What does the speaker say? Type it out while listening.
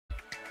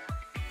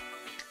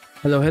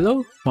Hello,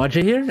 hello,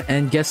 Moji here,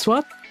 and guess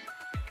what?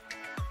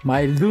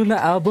 My Luna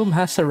album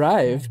has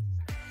arrived.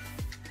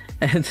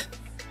 And,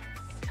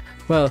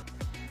 well,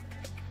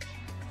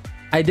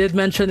 I did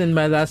mention in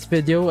my last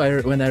video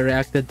when I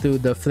reacted to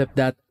the Flip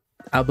That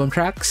album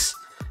tracks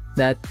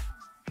that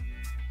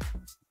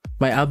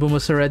my album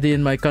was already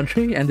in my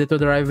country and it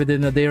would arrive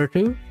within a day or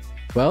two.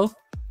 Well,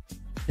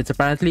 it's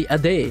apparently a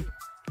day,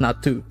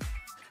 not two.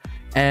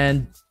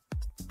 And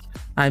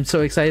I'm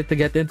so excited to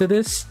get into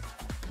this.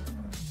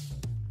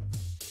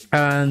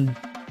 And,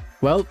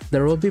 well,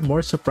 there will be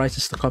more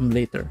surprises to come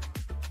later.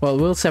 Well,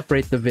 we'll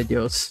separate the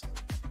videos.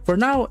 For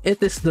now, it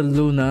is the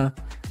LOONA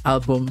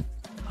album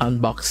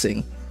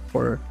unboxing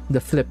for the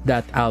Flip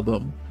That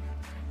album.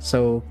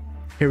 So,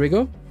 here we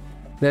go.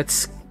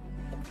 Let's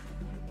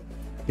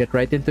get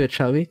right into it,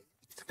 shall we?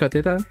 Cut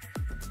it out.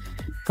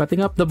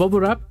 Cutting up the bubble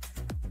wrap.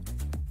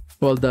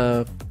 Well,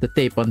 the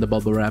tape on the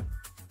bubble wrap.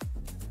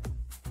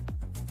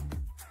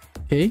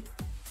 Okay.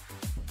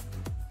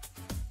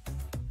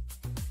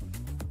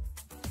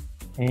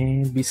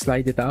 And we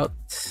slide it out.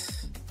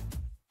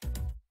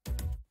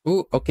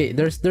 Oh, okay.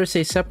 There's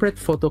a separate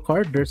photo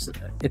card.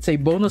 It's a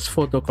bonus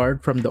photo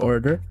card from the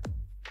order.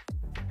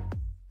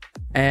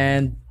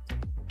 And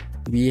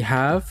we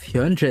have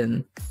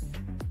Hyunjin,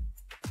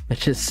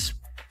 which is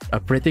a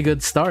pretty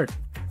good start.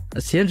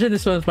 As Hyunjin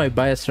is one of my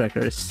bias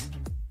trackers.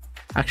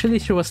 Actually,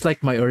 she was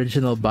like my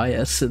original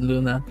bias in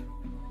LOONA,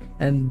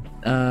 and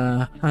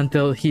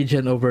until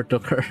Heejin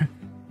overtook her.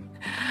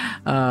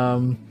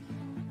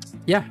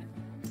 Yeah.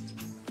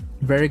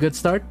 Very good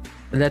start.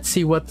 Let's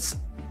see what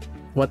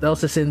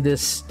else is in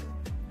this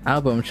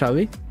album, shall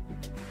we?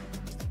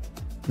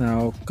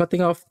 Now,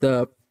 cutting off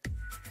the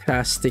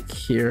plastic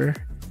here.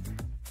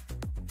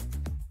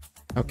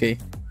 Okay.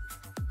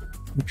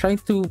 I'm trying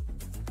to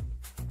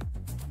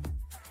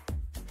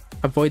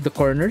avoid the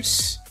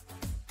corners.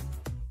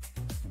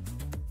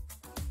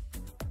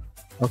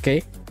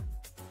 Okay.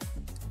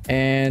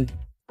 And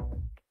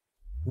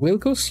we'll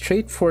go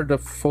straight for the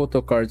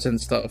photo cards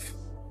and stuff.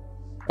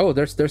 Oh,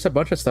 there's a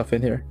bunch of stuff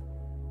in here.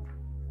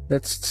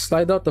 Let's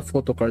slide out the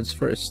photo cards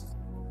first.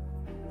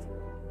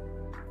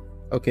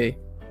 Okay.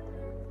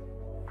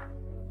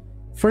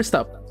 First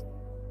up,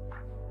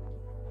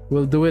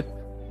 we'll do it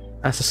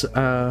as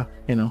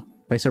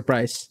by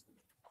surprise.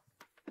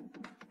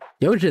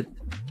 Hyunjin.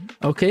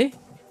 Okay.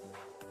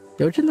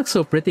 Hyunjin looks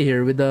so pretty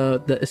here with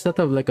the is that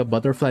like a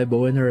butterfly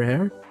bow in her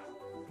hair?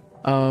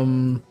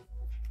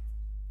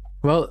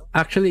 Well,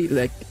 actually,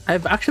 like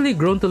I've actually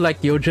grown to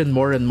like Hyunjin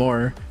more and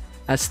more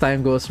as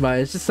time goes by.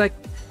 It's just like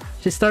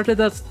she started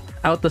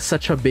out as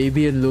such a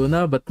baby in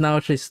LOONA, but now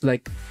she's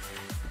like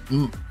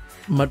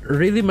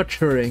really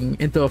maturing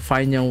into a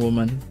fine young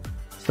woman.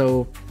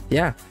 So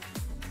yeah,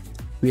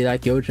 we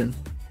like Hyunjin.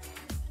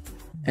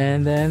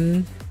 And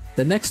then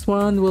the next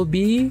one will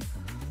be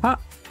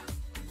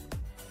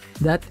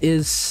that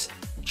is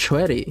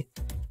Chweri,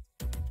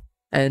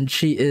 and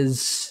she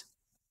is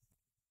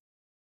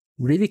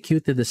really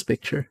cute in this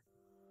picture.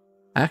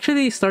 I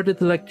actually started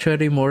to like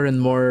Chweri more and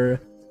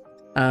more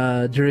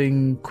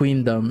during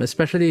Queendom,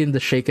 especially in the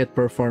Shake It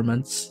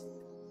performance.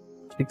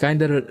 She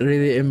kind of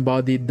really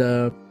embodied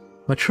the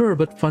mature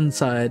but fun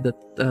side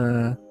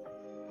that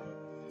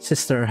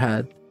Sister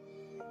had.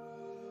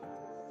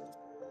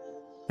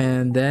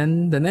 And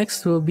then the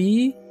next will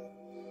be...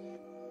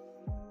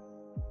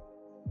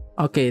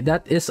 Okay,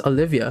 that is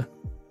Olivia.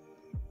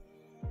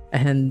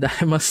 And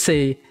I must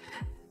say,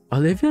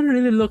 Olivia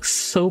really looks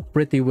so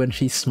pretty when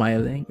she's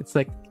smiling. It's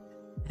like,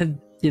 and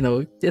you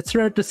know, it's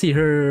rare to see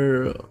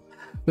her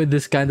with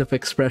this kind of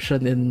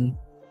expression in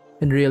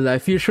real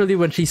life. Usually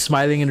when she's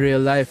smiling in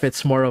real life,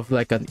 it's more of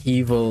like an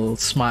evil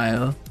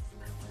smile.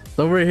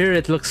 Over here,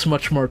 it looks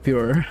much more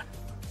pure.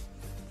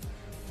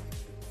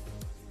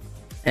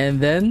 And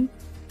then,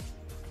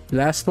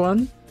 last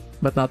one,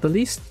 but not the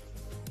least.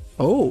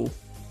 Oh,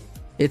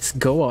 it's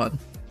Go-On.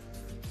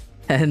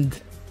 And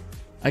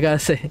I gotta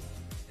say,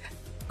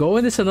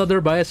 Go-On is another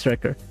bias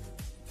tracker.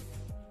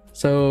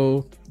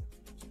 So,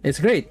 it's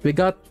great. We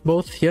got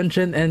both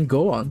Hyunjin and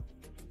Go-On.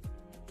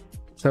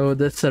 So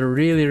that's a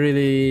really,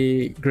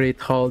 really great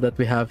haul that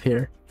we have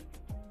here.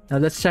 Now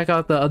let's check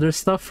out the other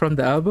stuff from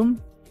the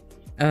album.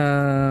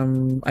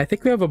 I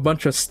think we have a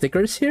bunch of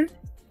stickers here.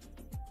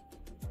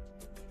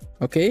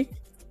 Okay.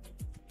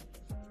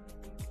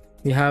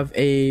 We have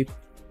a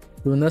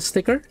LOONA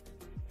sticker.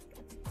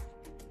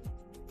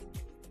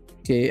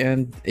 Okay,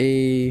 and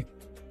a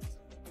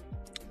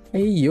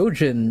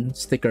Hyunjin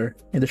sticker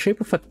in the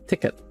shape of a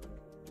ticket.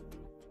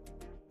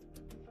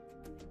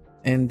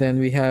 And then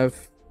we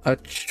have a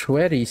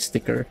Chweri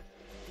sticker.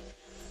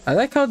 I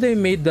like how they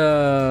made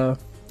the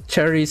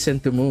cherries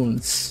into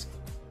moons.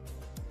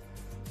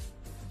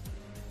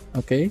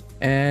 Okay,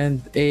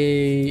 and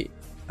an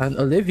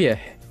Olivia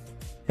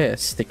hair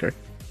sticker.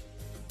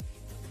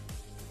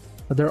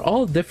 They're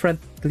all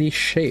differently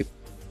shaped.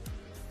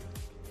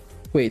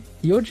 Wait,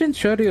 Hyunjin,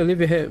 Chweri,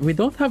 Olivia hair. We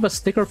don't have a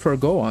sticker for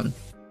Go-On.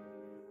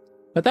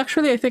 But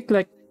actually, I think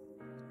like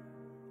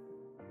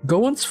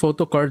Go-On's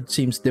photo card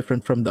seems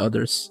different from the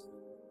others.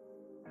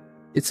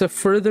 it's a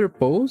further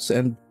pose,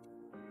 and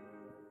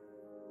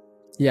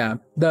yeah,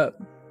 the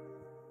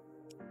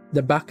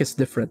back is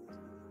different.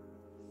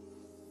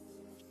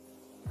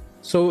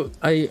 So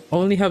I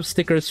only have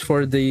stickers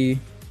for the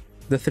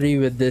three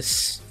with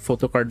this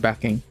photo card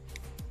backing.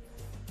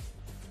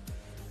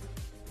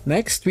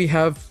 Next we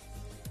have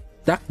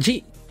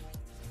Dakji.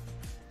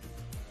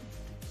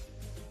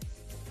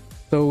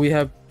 So we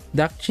have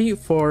Dakji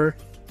for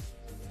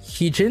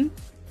Hijin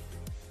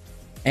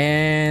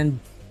and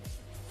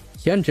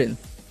Hyunjin.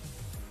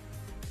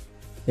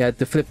 Yeah,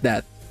 to flip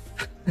that.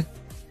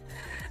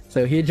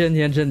 So Hijin,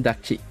 Hyunjin,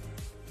 Dakji.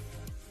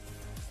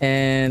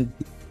 And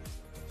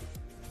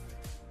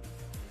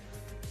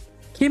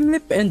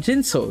Kimlip and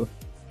Jinsol.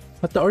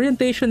 But the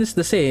orientation is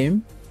the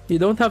same. You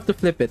don't have to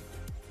flip it.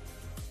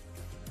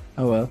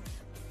 Oh well.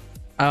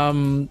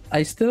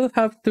 I still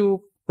have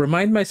to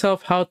remind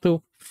myself how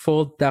to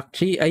fold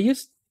Dakji. I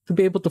used to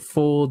be able to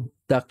fold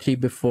Dakji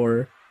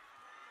before.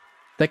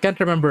 I can't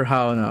remember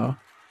how now.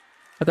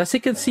 But as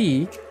you can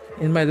see,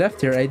 in my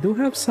left here, I do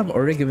have some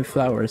origami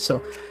flowers.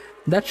 So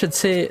that should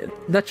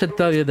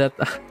tell you that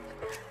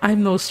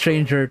I'm no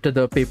stranger to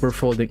the paper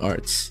folding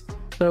arts.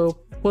 So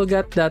we'll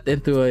get that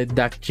into a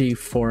Dakji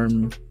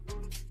form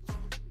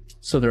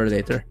sooner or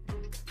later.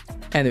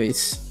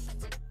 Anyways.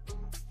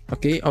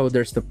 Okay, oh,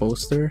 there's the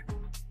poster.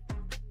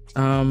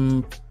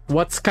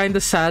 What's kind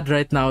of sad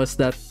right now is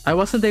that I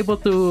wasn't able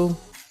to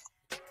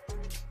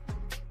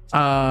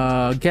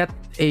get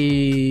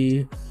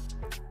a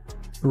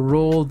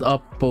rolled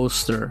up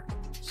poster.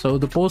 So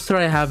the poster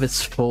I have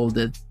is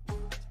folded.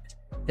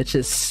 It's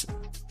just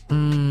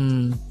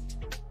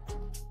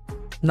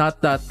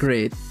not that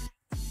great.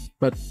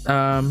 But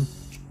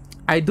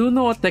I do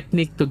know a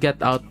technique to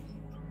get out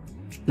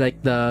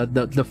like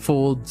the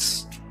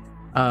folds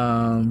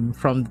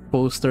from the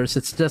posters.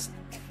 It's just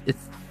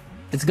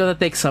it's gonna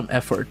take some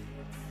effort.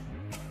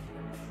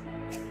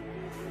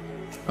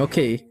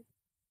 Okay,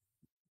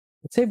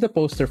 let's save the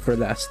poster for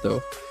last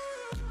though.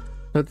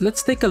 But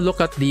let's take a look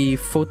at the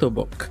photo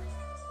book.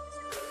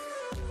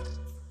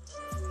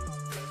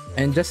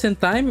 And just in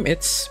time,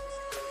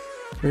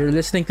 we're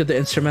listening to the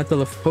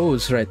instrumental of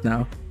Pose right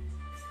now.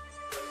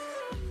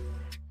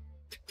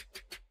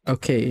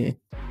 Okay.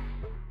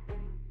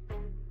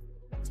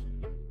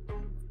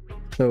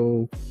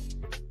 So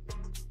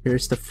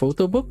here's the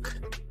photo book.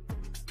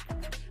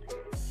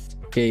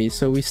 Okay,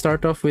 so we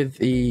start off with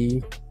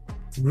a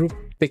group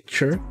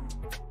picture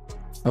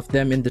of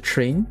them in the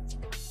train.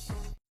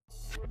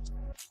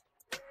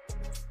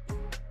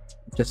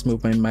 Just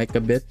move my mic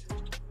a bit.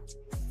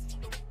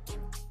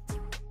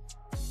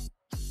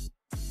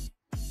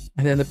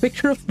 And then a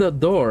picture of the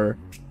door,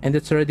 and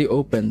it's already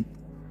opened.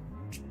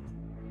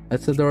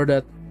 That's the door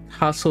that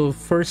Hassel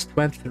first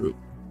went through.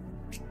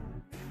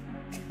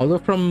 Although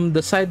from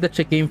the side that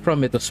she came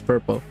from, it was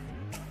purple.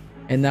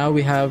 And now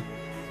we have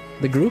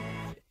the group.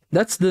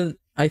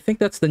 I think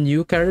that's the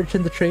new carriage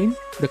in the train.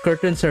 The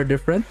curtains are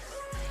different.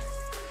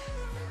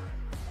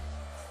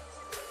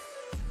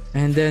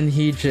 And then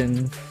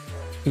Heejin.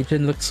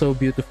 Heejin looks so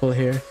beautiful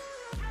here.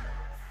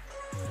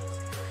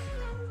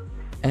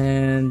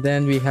 And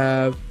then we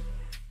have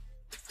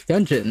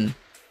Hyunjin.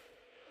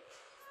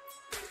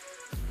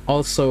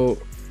 Also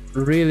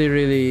really,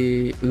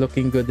 really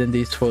looking good in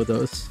these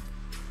photos.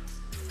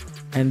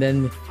 And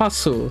then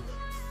Hasu.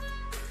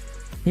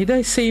 Need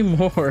I say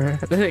more?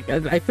 Like,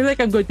 I feel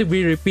like I'm going to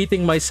be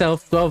repeating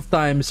myself 12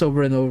 times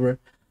over and over.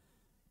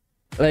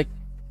 Like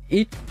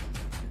they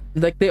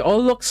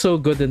all look so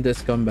good in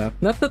this comeback.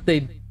 Not that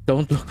they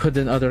don't look good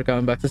in other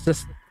comebacks. It's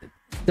just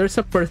there's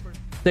a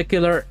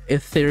particular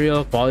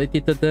ethereal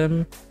quality to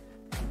them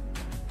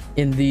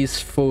in these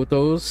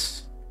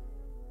photos.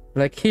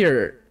 Like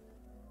here,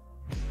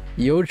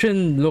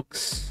 Yojin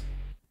looks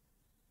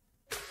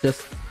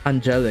just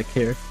angelic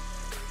here.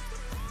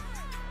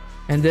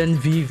 And then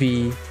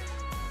Vivi.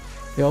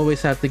 You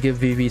always have to give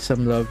Vivi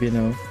some love, you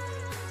know.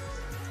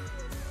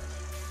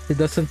 She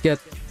doesn't get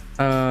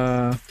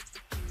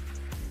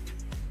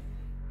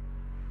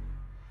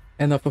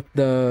enough of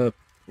the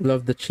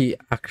love that she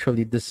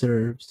actually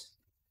deserves.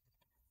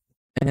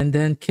 And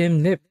then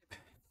Kim Nip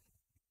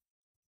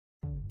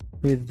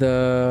with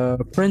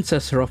the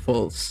princess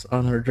ruffles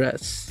on her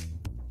dress.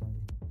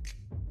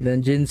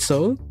 Then Jin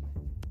So.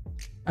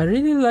 I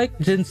really like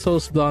Jin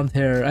So's blonde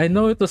hair. I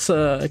know it was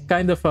a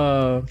kind of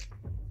a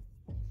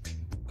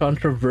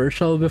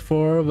controversial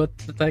before, but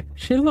like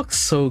she looks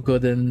so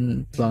good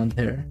in blonde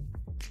hair.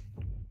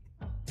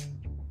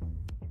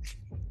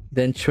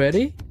 Then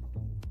Chweri.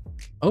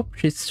 Oh,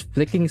 she's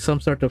flicking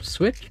some sort of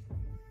switch.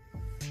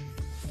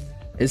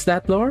 Is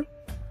that lore?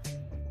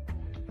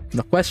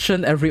 The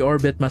question every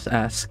orbit must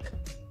ask.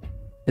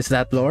 Is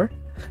that lore?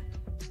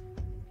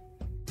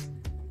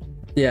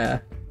 Yeah.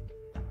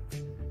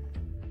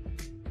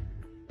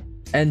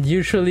 And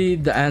usually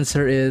the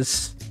answer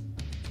is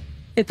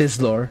it is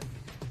lore.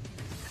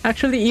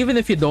 Actually, even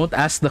if you don't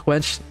ask the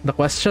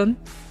question,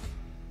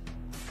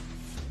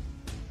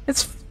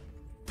 it's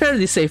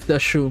fairly safe to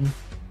assume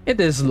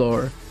it is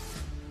lore.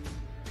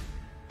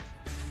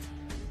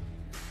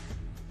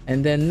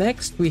 And then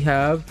next we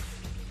have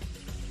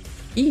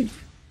Eve.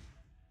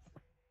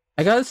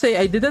 I gotta say,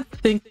 I didn't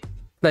think,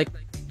 like,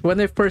 when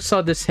I first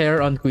saw this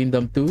hair on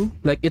Queendom 2,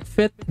 like, it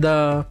fit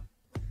the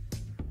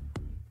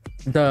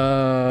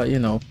you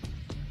know,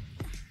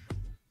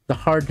 the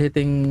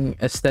hard-hitting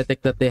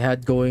aesthetic that they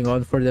had going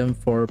on for them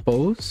for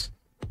Pose.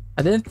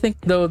 I didn't think,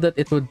 though, that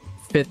it would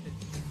fit,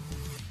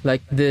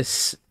 like,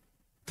 this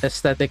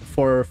aesthetic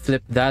for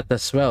Flip That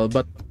as well,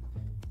 but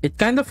it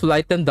kind of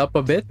lightened up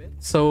a bit,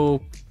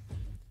 so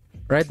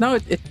right now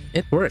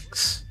it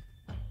works.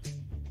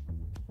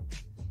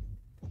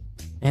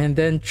 And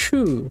then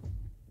Chu,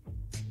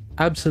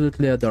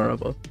 absolutely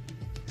adorable.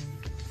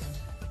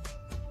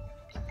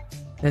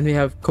 Then we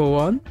have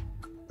Koon.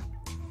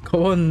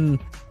 Koon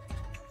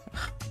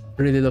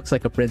really looks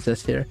like a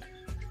princess here.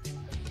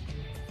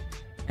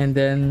 And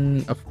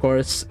then, of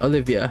course,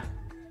 Olivia.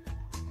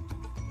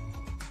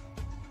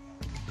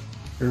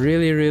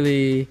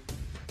 Really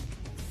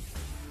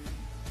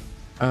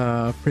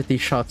pretty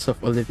shots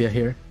of Olivia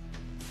here.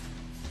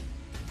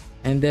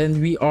 And then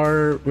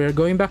we're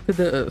going back to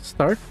the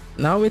start.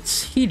 Now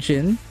it's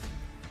Heejin.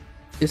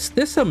 Is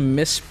this a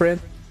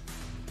misprint?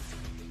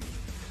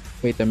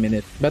 Wait a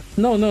minute. But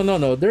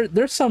no.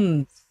 There's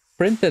some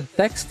printed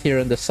text here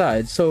on the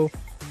side. So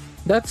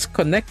that's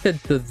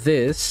connected to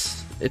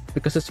this.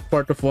 Because it's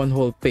part of one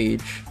whole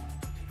page.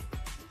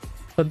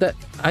 But that,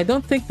 I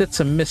don't think that's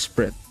a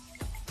misprint.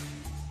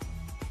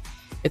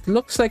 It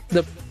looks like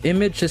the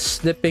image is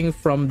slipping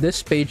from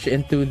this page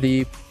into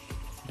the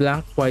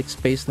blank white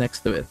space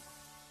next to it.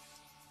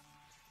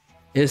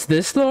 Is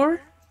this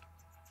lore?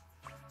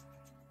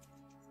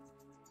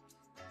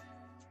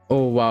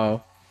 Oh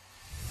wow.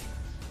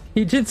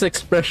 Heejin's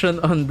expression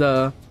on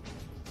the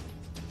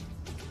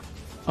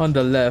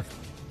left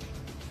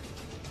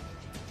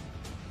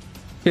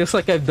feels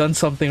like I've done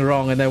something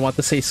wrong and I want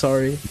to say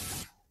sorry.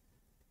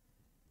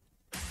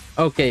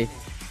 Okay,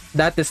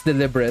 that is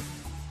deliberate.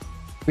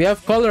 We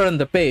have color on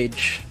the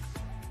page.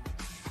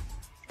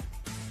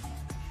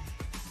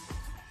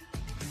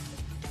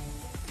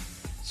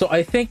 So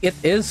I think it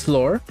is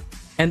lore,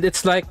 and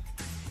it's like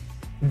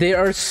they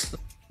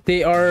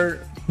are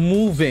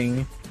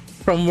moving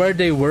from where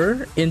they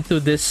were into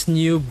this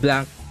new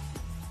blank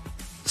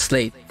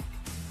slate.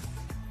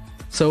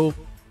 So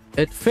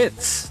it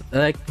fits,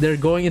 like they're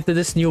going into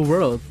this new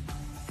world.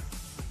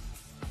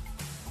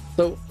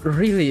 So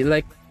really,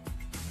 like,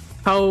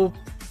 how,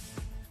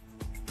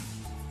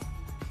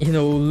 you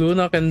know,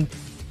 Luna can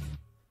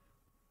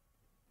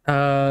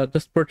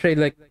just portray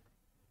like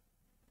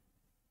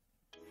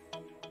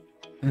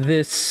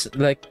this,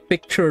 like,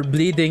 picture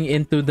bleeding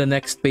into the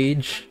next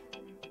page,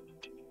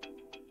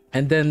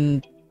 and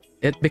then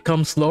it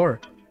becomes lore.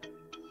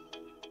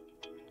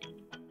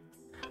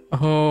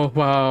 Oh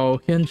wow,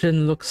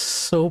 Hyunjin looks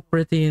so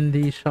pretty in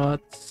these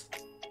shots.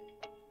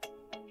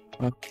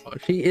 Oh,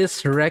 she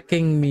is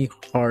wrecking me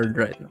hard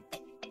right now.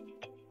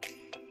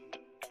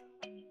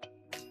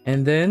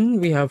 And then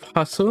we have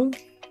Hustle.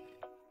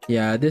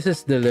 Yeah, this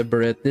is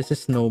deliberate. This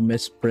is no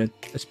misprint,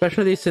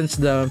 especially since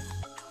the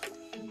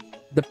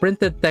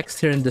printed text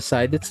here on the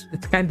side, it's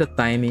kind of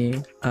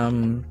tiny,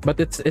 but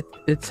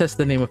it says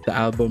the name of the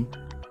album.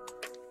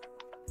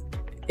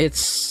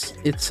 It's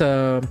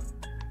a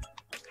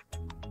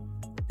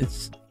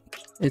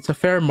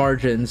fair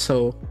margin,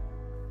 so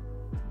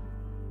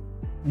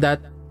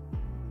that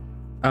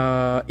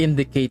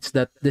indicates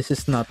that this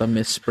is not a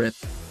misprint.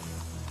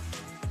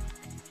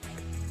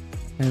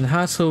 And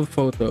Hassel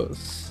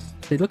photos,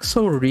 they look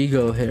so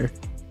regal here.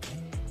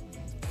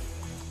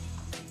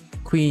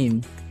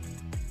 Queen.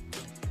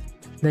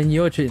 Then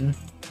Yojin.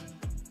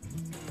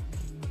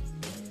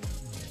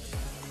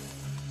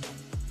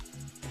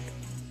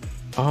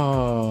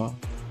 Oh,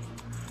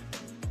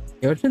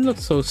 Yojin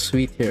looks so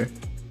sweet here.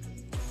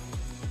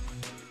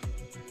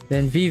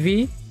 Then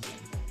Vivi.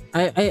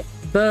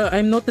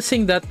 I'm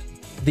noticing that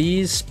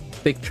these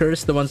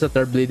pictures, the ones that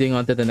are bleeding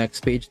onto the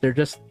next page, they're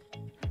just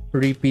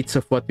repeats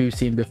of what we've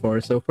seen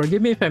before. So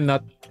forgive me if I'm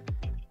not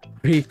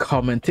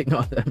re-commenting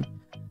on them.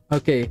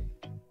 Okay.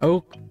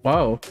 Oh,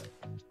 wow.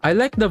 I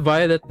like the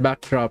violet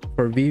backdrop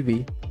for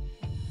Vivi.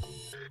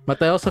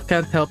 But I also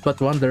can't help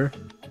but wonder,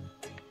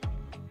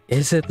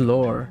 is it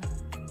lore?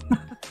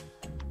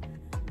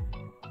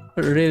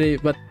 Really,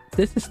 but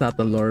this is not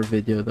a lore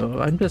video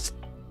though. I'm just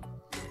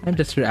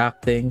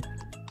reacting.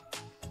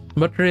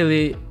 But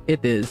really,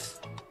 it is.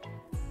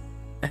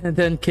 And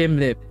then Kim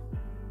Lip.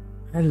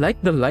 I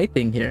like the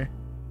lighting here.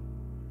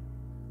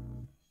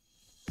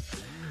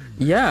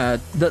 Yeah,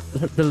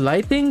 the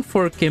lighting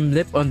for Kim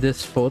Lip on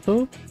this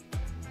photo,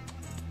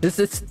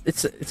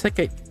 it's like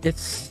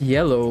it's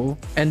yellow,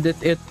 and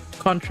it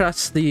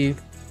contrasts the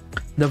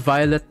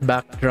violet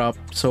backdrop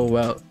so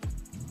well.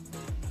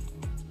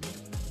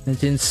 And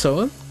Jin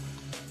Seon.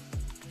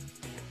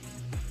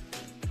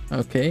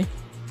 Okay.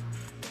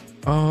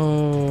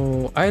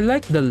 Oh, I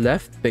like the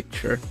left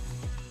picture.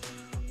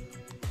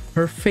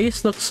 Her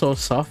face looks so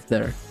soft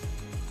there.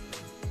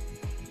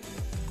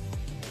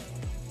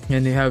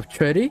 And you have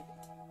Treddy.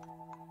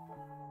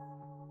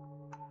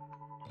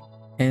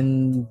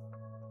 And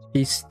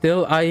she's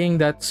still eyeing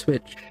that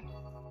switch.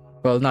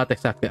 Well, not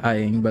exactly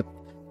eyeing, but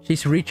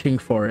she's reaching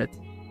for it.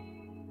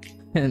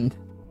 And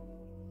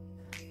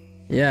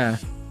yeah.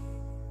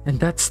 And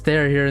that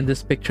stare here in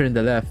this picture in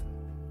the left.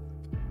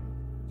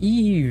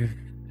 Eve.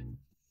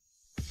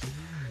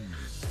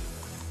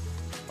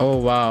 Oh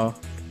wow.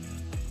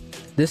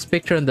 This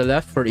picture on the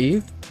left for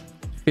Eve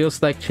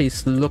feels like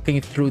she's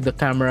looking through the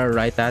camera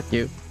right at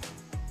you.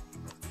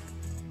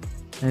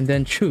 And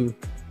then Chu.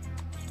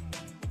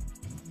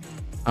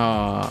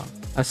 Ah,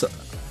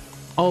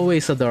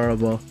 always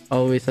adorable.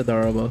 Always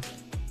adorable.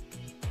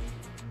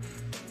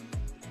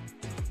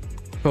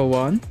 Go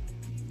on.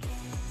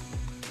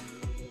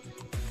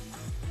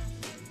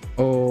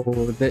 Oh,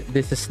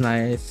 this is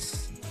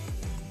nice.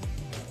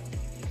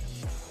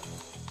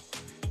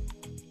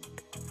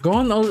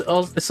 Gohan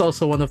is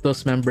also one of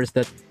those members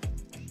that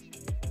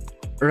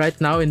right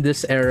now in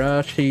this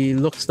era, she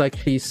looks like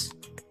she's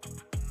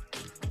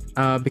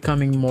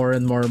becoming more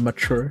and more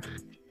mature.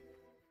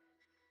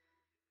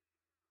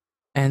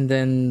 And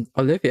then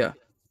Olivia.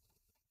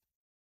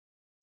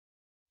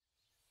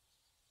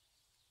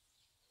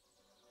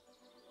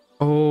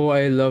 Oh,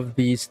 I love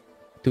these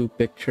two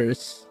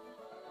pictures.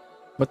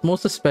 But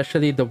most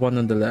especially the one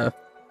on the left.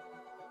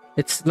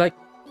 It's like...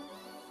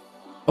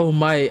 Oh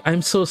my,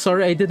 I'm so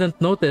sorry I didn't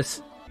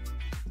notice.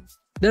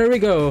 There we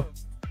go.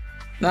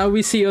 Now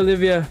we see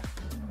Olivia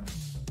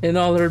in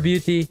all her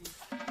beauty.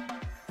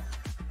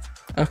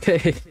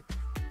 Okay.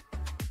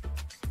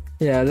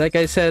 Yeah, like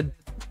I said,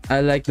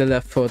 I like the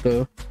left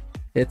photo.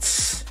 It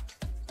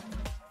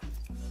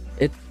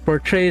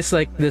portrays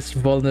like this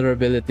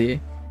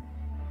vulnerability,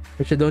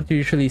 which I don't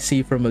usually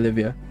see from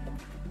Olivia.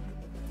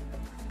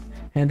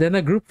 And then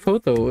a group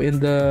photo in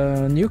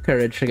the new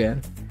carriage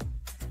again.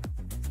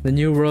 The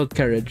New World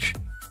carriage.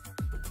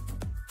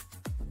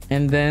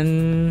 And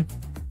then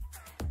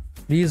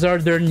these are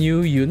their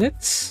new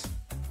units.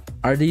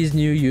 Are these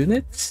new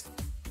units?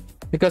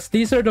 Because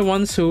these are the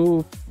ones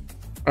who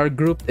are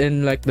grouped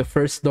in like the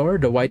first door,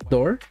 the white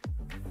door.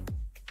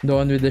 The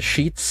one with the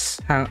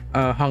sheets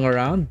hung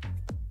around.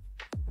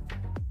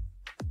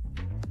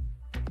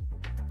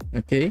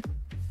 Okay.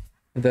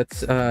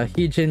 That's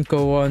Heejin,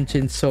 Kowon,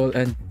 Jinsol,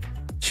 and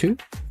Chu.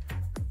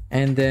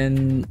 And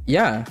then,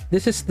 yeah,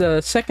 this is the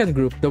second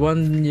group, the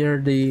one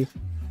near the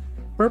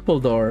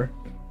purple door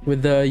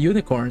with the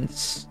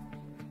unicorns.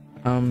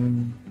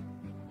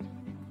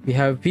 We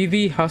have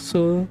Vivi,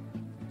 Hasul,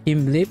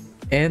 Himlip,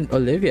 and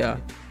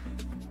Olivia.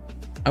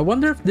 I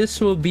wonder if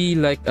this will be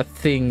like a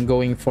thing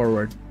going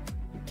forward.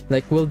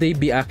 Like, will they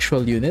be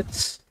actual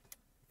units?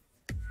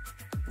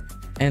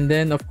 And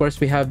then, of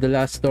course, we have the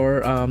last door,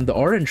 the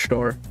orange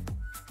door.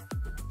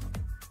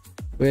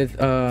 With,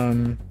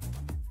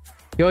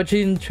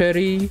 Hyojin,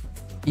 Cherry,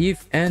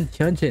 Eve, and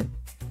Hyunjin.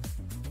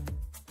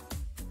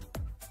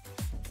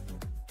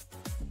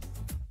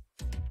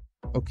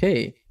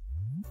 Okay.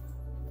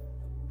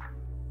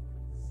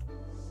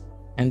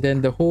 And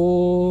then the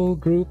whole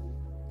group,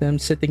 them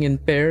sitting in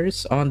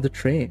pairs on the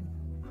train.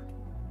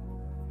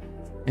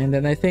 And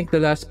then I think the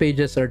last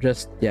pages are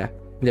just, yeah,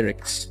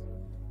 lyrics.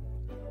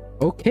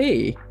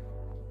 Okay.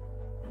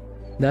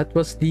 That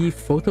was the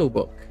photo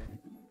book.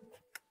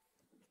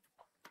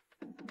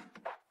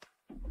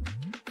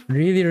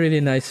 Really,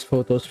 really nice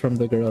photos from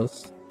the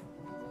girls.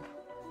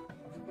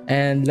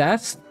 And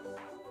last,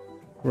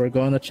 we're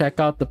gonna check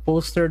out the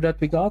poster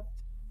that we got.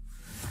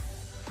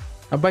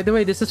 By the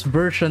way, this is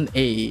version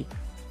A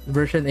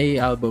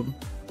album.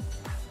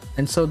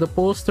 And so the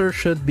poster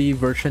should be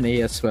version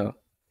A as well.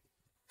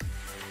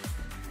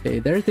 Okay,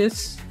 there it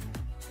is.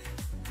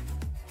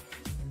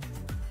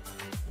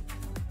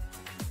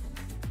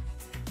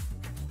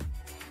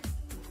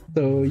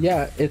 So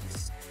yeah,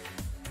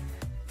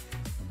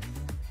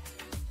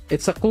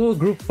 it's a cool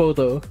group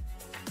photo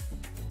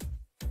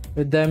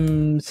with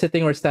them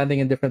sitting or standing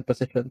in different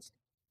positions.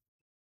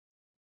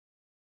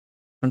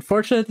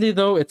 Unfortunately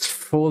though, it's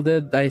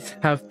folded. I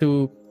have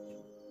to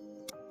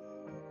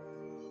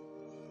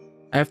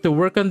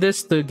work on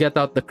this to get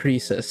out the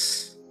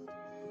creases.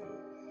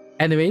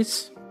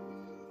 Anyways,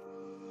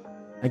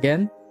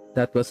 again,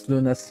 that was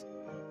Loona's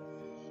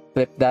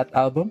Flip That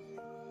album.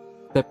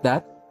 Flip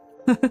That.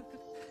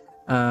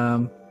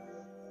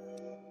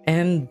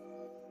 And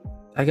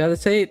I gotta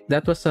say,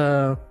 that was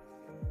a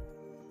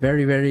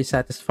very, very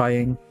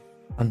satisfying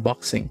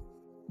unboxing.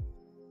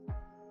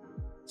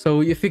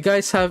 So if you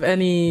guys have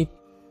any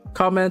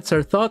comments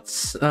or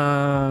thoughts,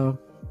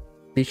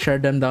 please share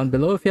them down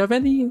below. If you have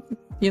any,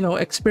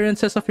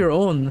 experiences of your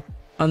own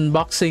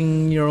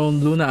unboxing your own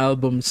LOONA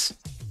albums,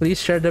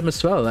 please share them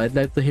as well. I'd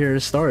like to hear your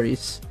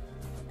stories.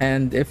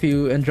 And if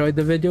you enjoyed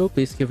the video,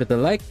 please give it a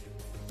like.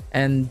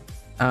 And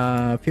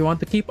if you want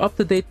to keep up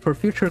to date for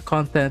future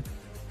content,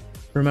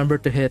 remember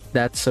to hit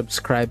that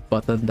subscribe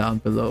button down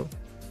below.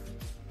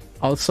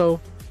 Also,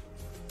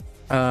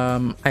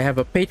 I have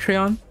a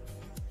Patreon.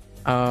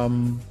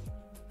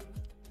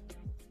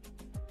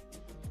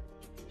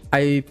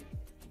 I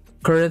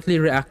currently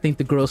reacting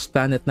to Gross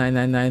Planet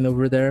 999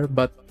 over there,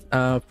 but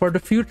for the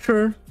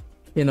future,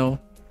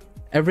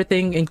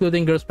 everything,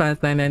 including Girls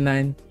Planet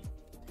 999,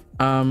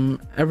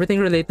 everything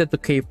related to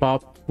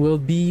K-pop will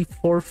be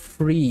for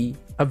free,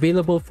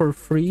 available for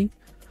free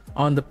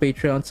on the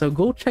Patreon. So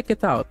go check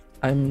it out.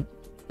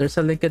 There's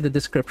a link in the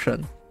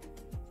description.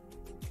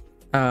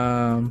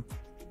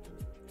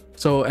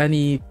 So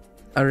any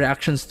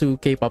reactions to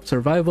K-pop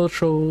survival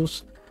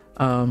shows,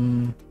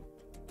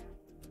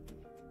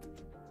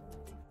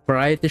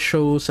 variety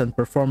shows and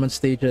performance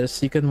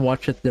stages, you can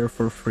watch it there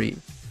for free.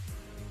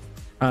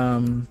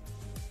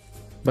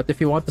 But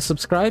if you want to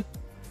subscribe,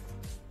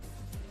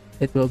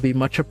 it will be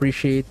much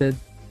appreciated,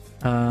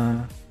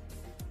 and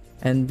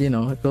you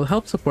know, it will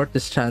help support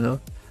this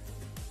channel.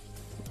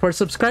 For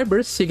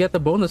subscribers, you get a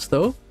bonus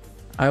though.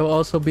 I will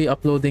also be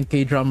uploading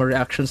K-drama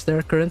reactions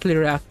there, currently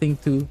reacting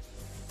to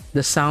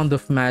The Sound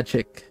of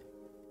Magic.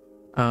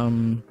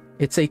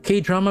 It's a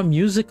K-drama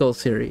musical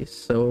series,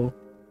 so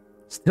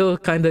still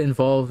kind of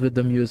involved with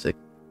the music.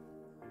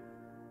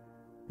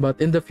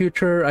 But in the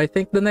future, I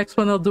think the next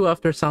one I'll do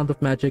after Sound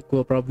of Magic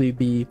will probably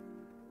be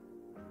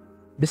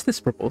Business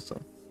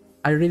Proposal.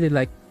 I really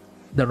like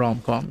the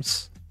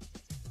rom-coms.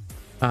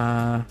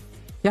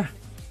 Yeah.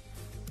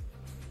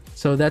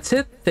 So that's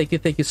it. Thank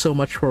you so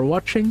much for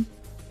watching.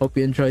 Hope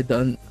you enjoyed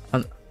the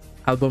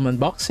album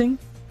unboxing.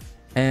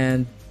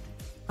 And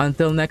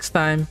until next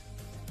time,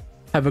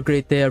 have a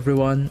great day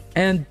everyone,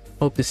 and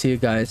hope to see you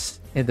guys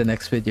in the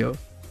next video.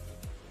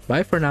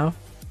 Bye for now.